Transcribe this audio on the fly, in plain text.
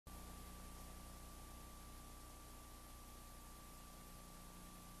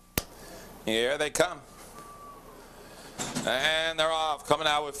Here they come. And they're off. Coming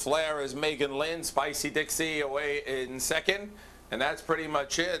out with flair is Megan Lynn. Spicy Dixie away in second. And that's pretty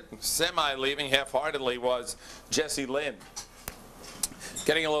much it. Semi-leaving half-heartedly was Jessie Lynn.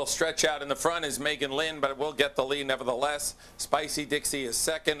 Getting a little stretch out in the front is Megan Lynn, but will get the lead nevertheless. Spicy Dixie is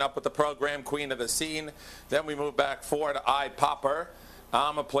second, up with the program, Queen of the Scene. Then we move back forward, Eye Popper,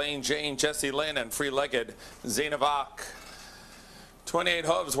 I'm a Plain Jane, Jessie Lynn, and free-legged Xenovoc. 28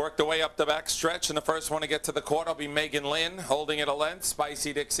 hooves worked their way up the back stretch, and the first one to get to the quarter will be Megan Lynn, holding it a length.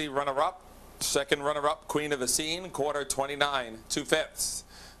 Spicy Dixie, runner-up. Second runner-up, Queen of the Scene, quarter 29, 2/5.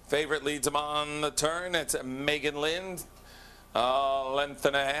 Favorite leads him on the turn. It's Megan Lynn. Length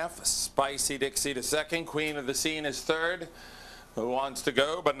and a half. Spicy Dixie to second. Queen of the Scene is third. Who wants to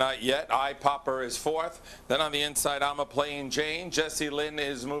go, but not yet. Eye Popper is fourth. Then on the inside, I'm a Plain Jane. Jessie Lynn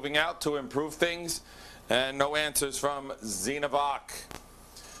is moving out to improve things. And no answers from Xenovoc.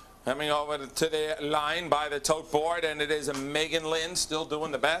 Coming over to the line by the tote board, and it is Megan Lynn still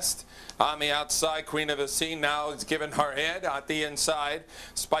doing the best. On the outside, Queen of the Scene now is giving her head. At the inside,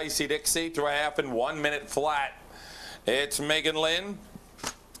 Spicy Dixie through a half in 1 minute flat. It's Megan Lynn.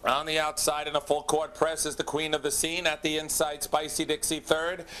 On the outside in a full court press is the Queen of the Scene. At the inside, Spicy Dixie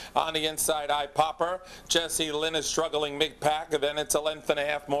third. On the inside, Eye Popper. Jessie Lynn is struggling mid-pack. Then it's a length and a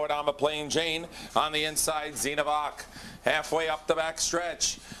half more to I'm a Plain Jane. On the inside, Xenovoc. Halfway up the back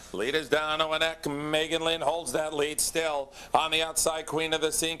stretch. Leaders down to a neck. Megan Lynn holds that lead still. On the outside, Queen of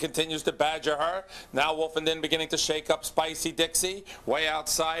the Scene continues to badger her. Now Wolfenden beginning to shake up Spicy Dixie. Way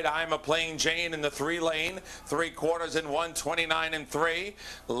outside, I'm a Plain Jane in the 3-lane. 3/4 in 1, 29 and 3.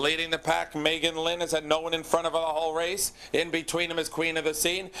 Leading the pack, Megan Lynn has had no one in front of her the whole race. In between them is Queen of the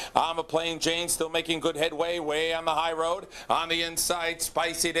Scene. I'm a Plain Jane still making good headway way on the high road. On the inside,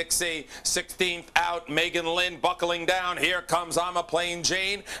 Spicy Dixie. 16th out, Megan Lynn buckling down. Here comes I'm a Plain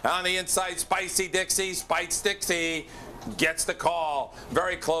Jane. On the inside, Spicy Dixie. Spice Dixie gets the call.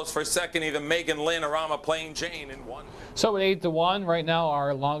 Very close for second, either Megan Lynn or I'm a Plain Jane in one. So at 8-1, right now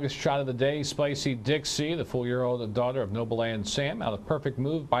our longest shot of the day, Spicy Dixie, the 4-year-old daughter of Noble and Sam, out of Perfect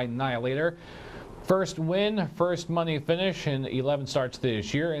Move by Annihilator. First win, first money finish in 11 starts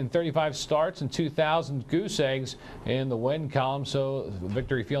this year, and 35 starts and 2,000 goose eggs in the win column, so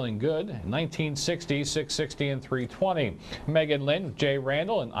victory feeling good. 1960, 660, and 320. Megan Lynn with Jay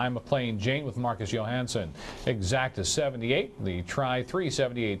Randall, and I'm a Plain Jane with Marcus Johansson. Exacta 78, the try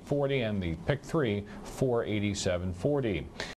 378.40, and the pick 3 487.40.